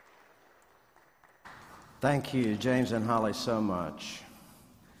Thank you, James and Holly, so much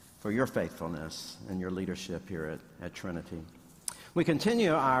for your faithfulness and your leadership here at Trinity. We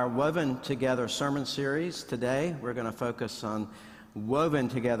continue our Woven Together sermon series. Today, we're going to focus on Woven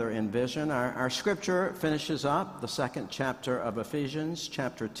Together in Vision. Our scripture finishes up the second chapter of Ephesians,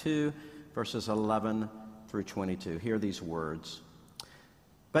 chapter 2, verses 11 through 22. Hear these words.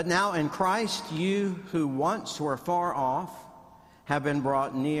 But now in Christ, you who once were far off have been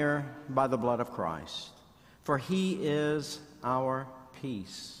brought near by the blood of Christ. For he is our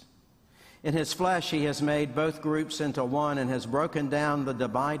peace. In his flesh he has made both groups into one and has broken down the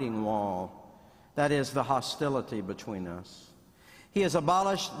dividing wall, that is, the hostility between us. He has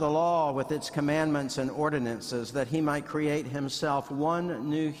abolished the law with its commandments and ordinances, that he might create himself one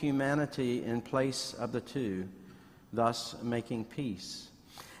new humanity in place of the two, thus making peace,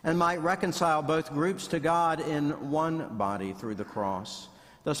 and might reconcile both groups to God in one body through the cross,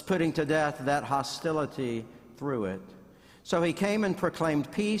 thus putting to death that hostility through it. So he came and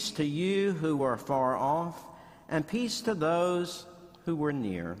proclaimed peace to you who were far off, and peace to those who were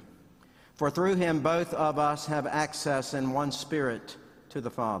near. For through him both of us have access in one Spirit to the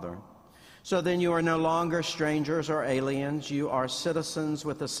Father. So then you are no longer strangers or aliens. You are citizens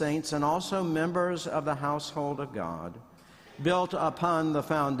with the saints and also members of the household of God, built upon the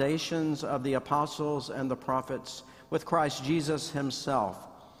foundations of the apostles and the prophets, with Christ Jesus himself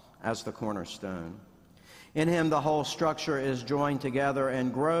as the cornerstone. In him the whole structure is joined together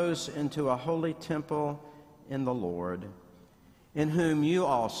and grows into a holy temple in the Lord, in whom you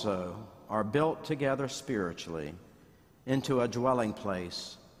also are built together spiritually into a dwelling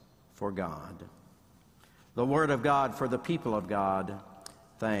place for God. The word of God for the people of God.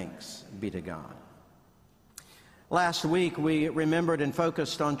 Thanks be to God. Last week we remembered and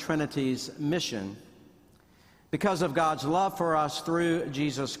focused on Trinity's mission. Because of God's love for us through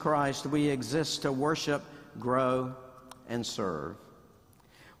Jesus Christ, we exist to worship, grow, and serve.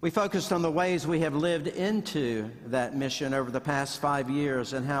 We focused on the ways we have lived into that mission over the past 5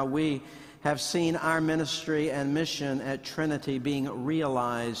 years and how we have seen our ministry and mission at Trinity being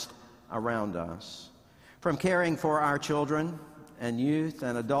realized around us. From caring for our children and youth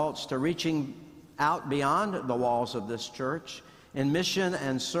and adults to reaching out beyond the walls of this church in mission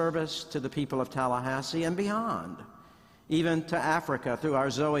and service to the people of Tallahassee and beyond, even to Africa through our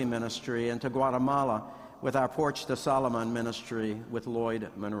Zoe ministry and to Guatemala with our Porch to Solomon ministry with Lloyd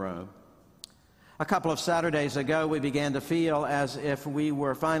Monroe. A couple of Saturdays ago, we began to feel as if we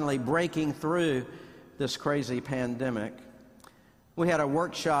were finally breaking through this crazy pandemic. We had a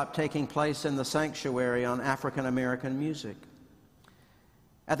workshop taking place in the sanctuary on African American music.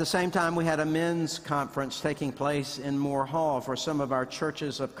 At the same time, we had a men's conference taking place in Moore Hall for some of our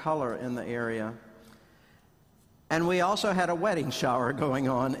churches of color in the area. And we also had a wedding shower going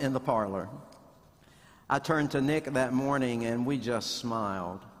on in the parlor. I turned to Nick that morning and we just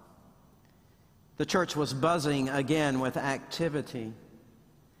smiled. The church was buzzing again with activity,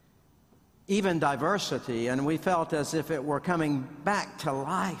 even diversity, and we felt as if it were coming back to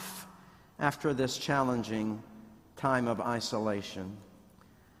life after this challenging time of isolation.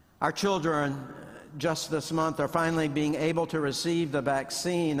 Our children just this month are finally being able to receive the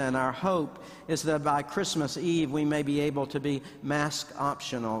vaccine, and our hope is that by Christmas Eve we may be able to be mask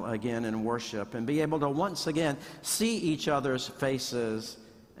optional again in worship and be able to once again see each other's faces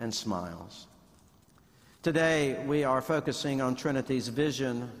and smiles. Today we are focusing on Trinity's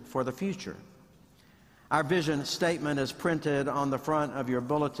vision for the future. Our vision statement is printed on the front of your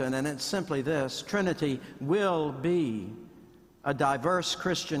bulletin, and it's simply this: Trinity will be a diverse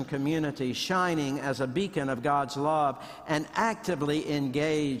Christian community shining as a beacon of God's love and actively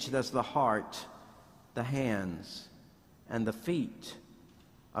engaged as the heart, the hands, and the feet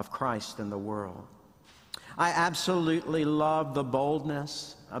of Christ in the world. I absolutely love the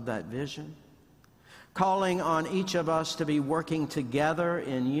boldness of that vision, calling on each of us to be working together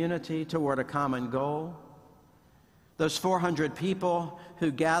in unity toward a common goal. Those 400 people who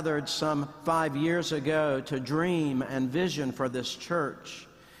gathered some 5 years ago to dream and vision for this church,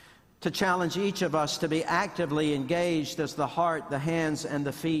 to challenge each of us to be actively engaged as the heart, the hands, and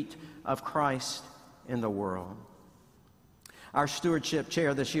the feet of Christ in the world. Our stewardship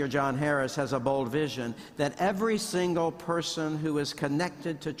chair this year, John Harris, has a bold vision that every single person who is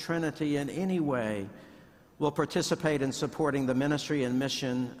connected to Trinity in any way will participate in supporting the ministry and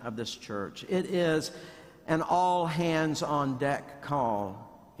mission of this church. It is an all-hands-on-deck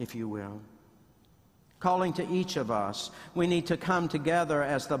call, if you will. Calling to each of us. We need to come together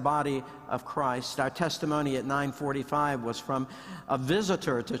as the body of Christ. Our testimony at 9:45 was from a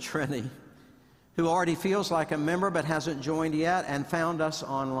visitor to Trinity who already feels like a member but hasn't joined yet and found us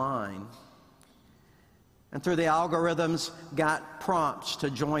online. and through the algorithms got prompts to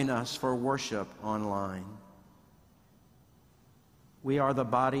join us for worship online. We are the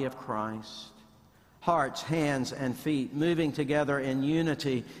body of Christ, hearts, hands, and feet moving together in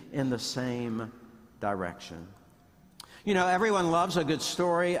unity in the same direction. You know, everyone loves a good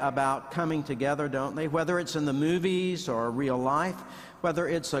story about coming together, don't they? Whether it's in the movies or real life, whether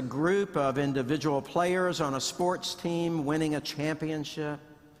it's a group of individual players on a sports team winning a championship,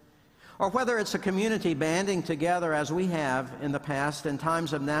 or whether it's a community banding together as we have in the past in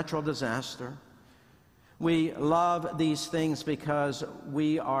times of natural disaster. We love these things because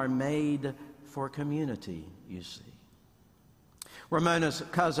we are made for community, you see. Ramona's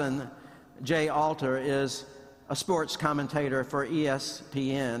cousin, Jay Alter, is a sports commentator for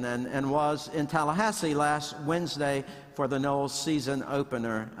ESPN and was in Tallahassee last Wednesday for the Noles season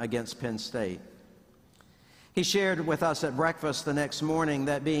opener against Penn State. He shared with us at breakfast the next morning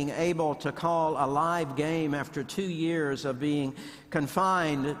that being able to call a live game after 2 years of being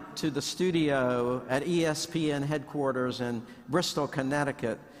confined to the studio at ESPN headquarters in Bristol,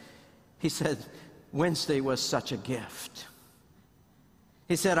 Connecticut, he said Wednesday was such a gift.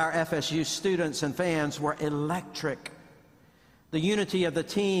 He said our FSU students and fans were electric. The unity of the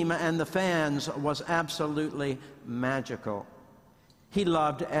team and the fans was absolutely magical. He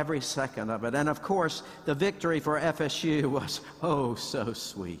loved every second of it. And of course, the victory for FSU was oh so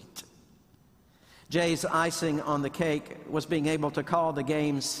sweet. Jay's icing on the cake was being able to call the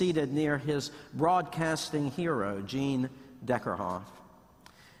game seated near his broadcasting hero, Gene Deckerhoff.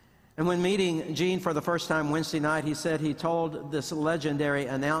 And when meeting Gene for the first time Wednesday night, he said he told this legendary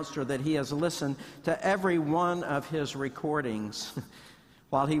announcer that he has listened to every one of his recordings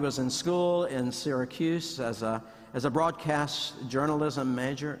while he was in school in Syracuse as a broadcast journalism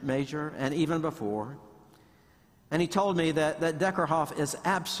major, and even before. And he told me that Deckerhoff is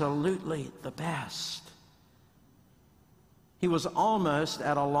absolutely the best. He was almost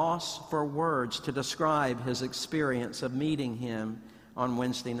at a loss for words to describe his experience of meeting him on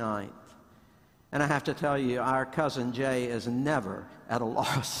Wednesday night. And I have to tell you, our cousin Jay is never at a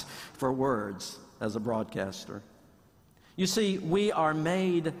loss for words as a broadcaster. You see, we are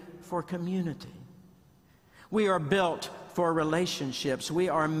made for community. We are built for relationships. We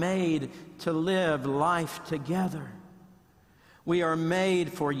are made to live life together. We are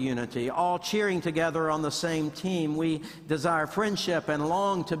made for unity, all cheering together on the same team. We desire friendship and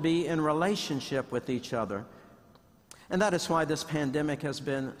long to be in relationship with each other. And that is why this pandemic has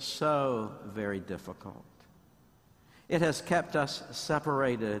been so very difficult. It has kept us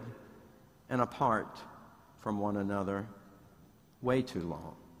separated and apart from one another way too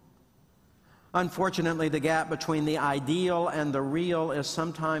long. Unfortunately, the gap between the ideal and the real is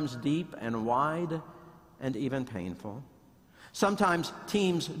sometimes deep and wide and even painful. Sometimes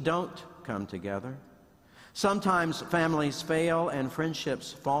teams don't come together. Sometimes families fail and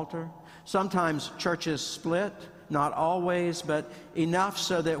friendships falter. Sometimes churches split, not always, but enough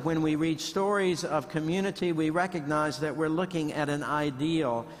so that when we read stories of community, we recognize that we're looking at an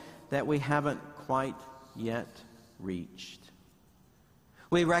ideal that we haven't quite yet reached.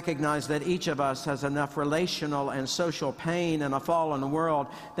 We recognize that each of us has enough relational and social pain in a fallen world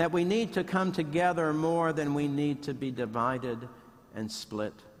that we need to come together more than we need to be divided and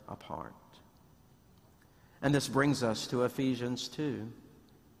split apart. And this brings us to Ephesians 2,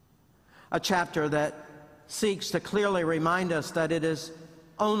 a chapter that seeks to clearly remind us that it is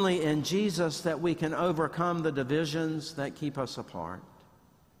only in Jesus that we can overcome the divisions that keep us apart.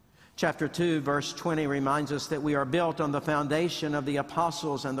 Chapter 2, verse 20 reminds us that we are built on the foundation of the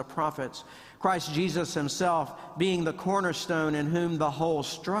apostles and the prophets, Christ Jesus himself being the cornerstone in whom the whole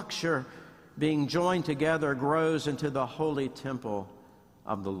structure, being joined together, grows into the holy temple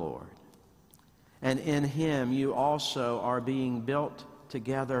of the Lord. And in him you also are being built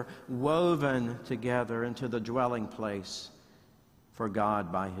together, woven together into the dwelling place for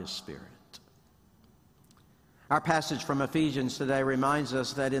God by his Spirit. Our passage from Ephesians today reminds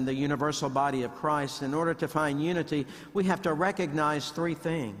us that in the universal body of Christ, in order to find unity, we have to recognize three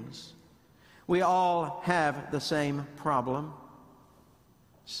things. We all have the same problem,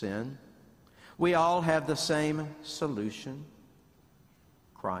 sin. We all have the same solution,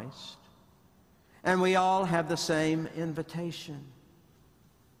 Christ. And we all have the same invitation,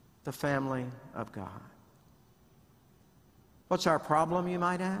 the family of God. What's our problem, you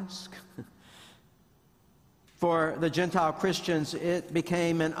might ask? For the Gentile Christians, it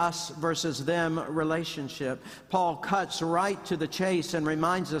became an us versus them relationship. Paul cuts right to the chase and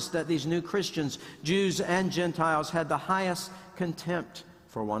reminds us that these new Christians, Jews and Gentiles, had the highest contempt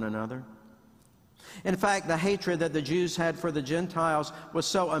for one another. In fact, the hatred that the Jews had for the Gentiles was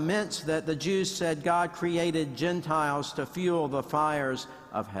so immense that the Jews said God created Gentiles to fuel the fires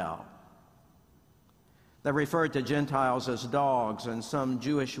of hell. They referred to Gentiles as dogs, and some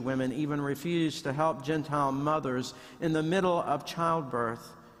Jewish women even refused to help Gentile mothers in the middle of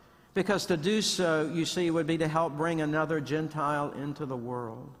childbirth, because to do so, you see, would be to help bring another Gentile into the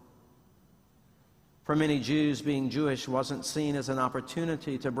world. For many Jews, being Jewish wasn't seen as an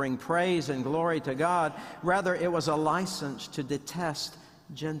opportunity to bring praise and glory to God. Rather, it was a license to detest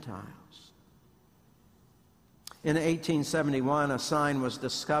Gentiles. In 1871, a sign was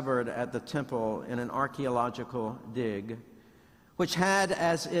discovered at the temple in an archaeological dig, which had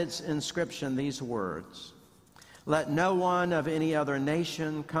as its inscription these words: "Let no one of any other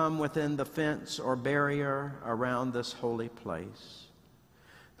nation come within the fence or barrier around this holy place.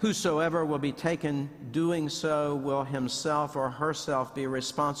 Whosoever will be taken doing so will himself or herself be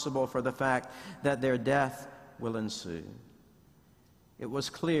responsible for the fact that their death will ensue." It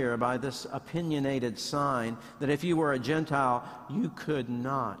was clear by this opinionated sign that if you were a Gentile, you could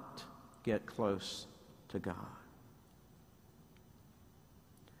not get close to God.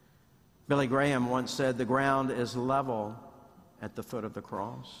 Billy Graham once said, "The ground is level at the foot of the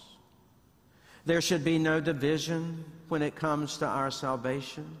cross. There should be no division when it comes to our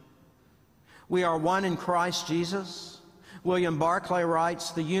salvation. We are one in Christ Jesus." William Barclay writes,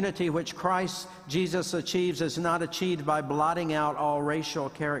 "The unity which Christ Jesus achieves is not achieved by blotting out all racial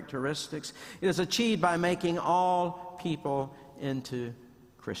characteristics. It is achieved by making all people into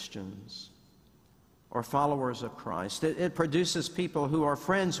Christians or followers of Christ. It produces people who are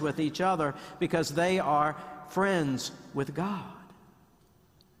friends with each other because they are friends with God.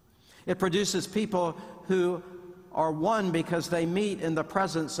 It produces people who are one because they meet in the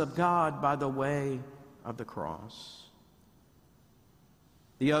presence of God by the way of the cross."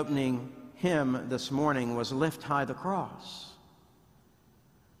 The opening hymn this morning was "Lift High the Cross."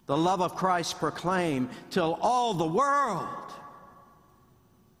 The love of Christ proclaim till all the world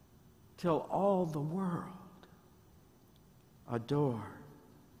adore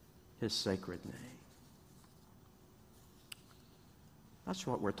his sacred name. That's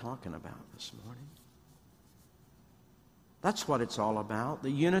what we're talking about this morning. That's what it's all about. The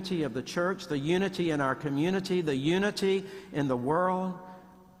unity of the church, the unity in our community, the unity in the world.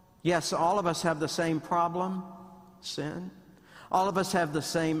 Yes, all of us have the same problem, sin. All of us have the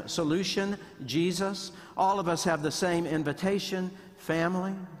same solution, Jesus. All of us have the same invitation,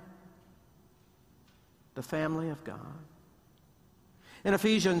 family. The family of God. In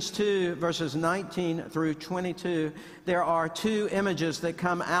Ephesians 2, verses 19 through 22, there are two images that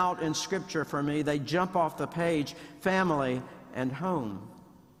come out in Scripture for me. They jump off the page: family and home.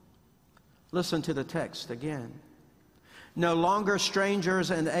 Listen to the text again. "No longer strangers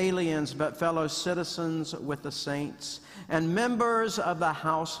and aliens, but fellow citizens with the saints and members of the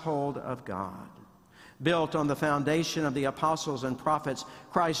household of God, built on the foundation of the apostles and prophets,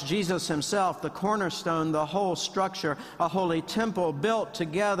 Christ Jesus himself, the cornerstone, the whole structure, a holy temple built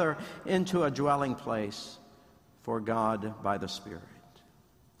together into a dwelling place for God by the Spirit."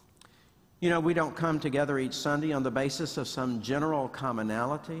 You know, we don't come together each Sunday on the basis of some general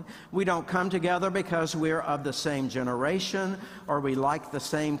commonality. We don't come together because we're of the same generation, or we like the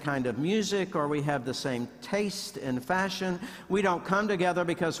same kind of music, or we have the same taste in fashion. We don't come together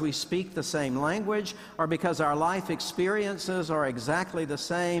because we speak the same language, or because our life experiences are exactly the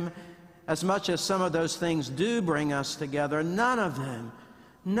same. As much as some of those things do bring us together, none of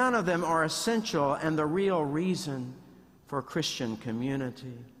them are essential and the real reason for Christian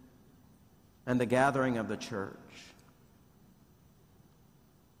community and the gathering of the church.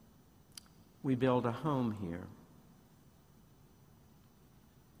 We build a home here.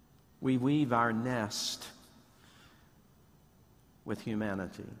 We weave our nest with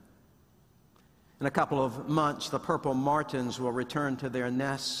humanity. In a couple of months, the purple martins will return to their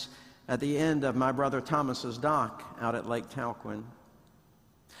nests at the end of my brother Thomas's dock out at Lake Talquin.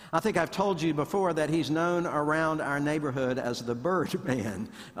 I think I've told you before that he's known around our neighborhood as the Birdman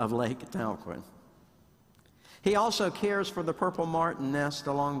of Lake Talquin. He also cares for the purple martin nest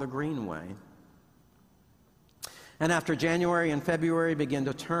along the Greenway. And after January and February begin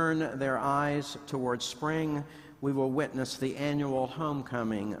to turn their eyes towards spring, we will witness the annual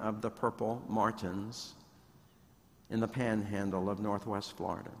homecoming of the purple martins in the panhandle of Northwest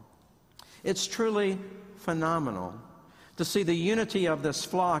Florida. It's truly phenomenal to see the unity of this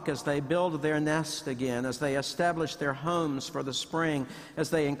flock as they build their nest again, as they establish their homes for the spring,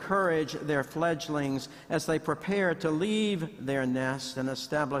 as they encourage their fledglings, as they prepare to leave their nest and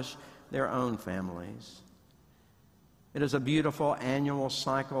establish their own families. It is a beautiful annual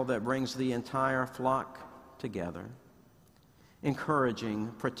cycle that brings the entire flock together,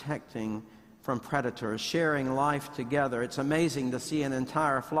 encouraging, protecting from predators, sharing life together. It's amazing to see an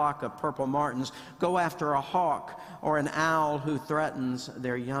entire flock of purple martins go after a hawk or an owl who threatens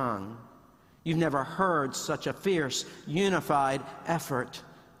their young. You've never heard such a fierce, unified effort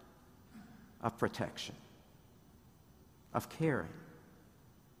of protection, of caring,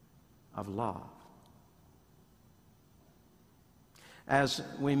 of love. As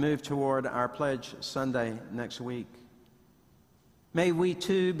we move toward our Pledge Sunday next week, may we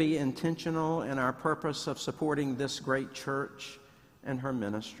too be intentional in our purpose of supporting this great church and her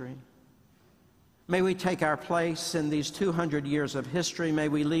ministry. May we take our place in these 200 years of history. May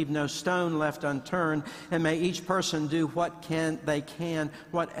we leave no stone left unturned, and may each person do whatever they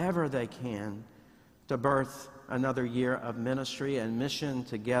can, to birth another year of ministry and mission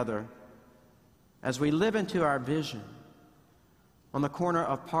together as we live into our vision on the corner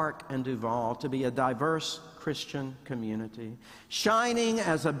of Park and Duval to be a diverse Christian community, shining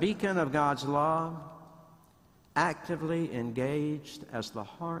as a beacon of God's love, actively engaged as the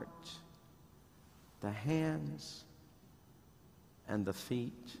heart, the hands, and the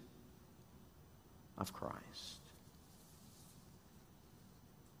feet of Christ.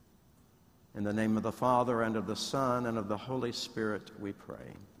 In the name of the Father, and of the Son, and of the Holy Spirit, we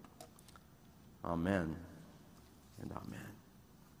pray. Amen and amen.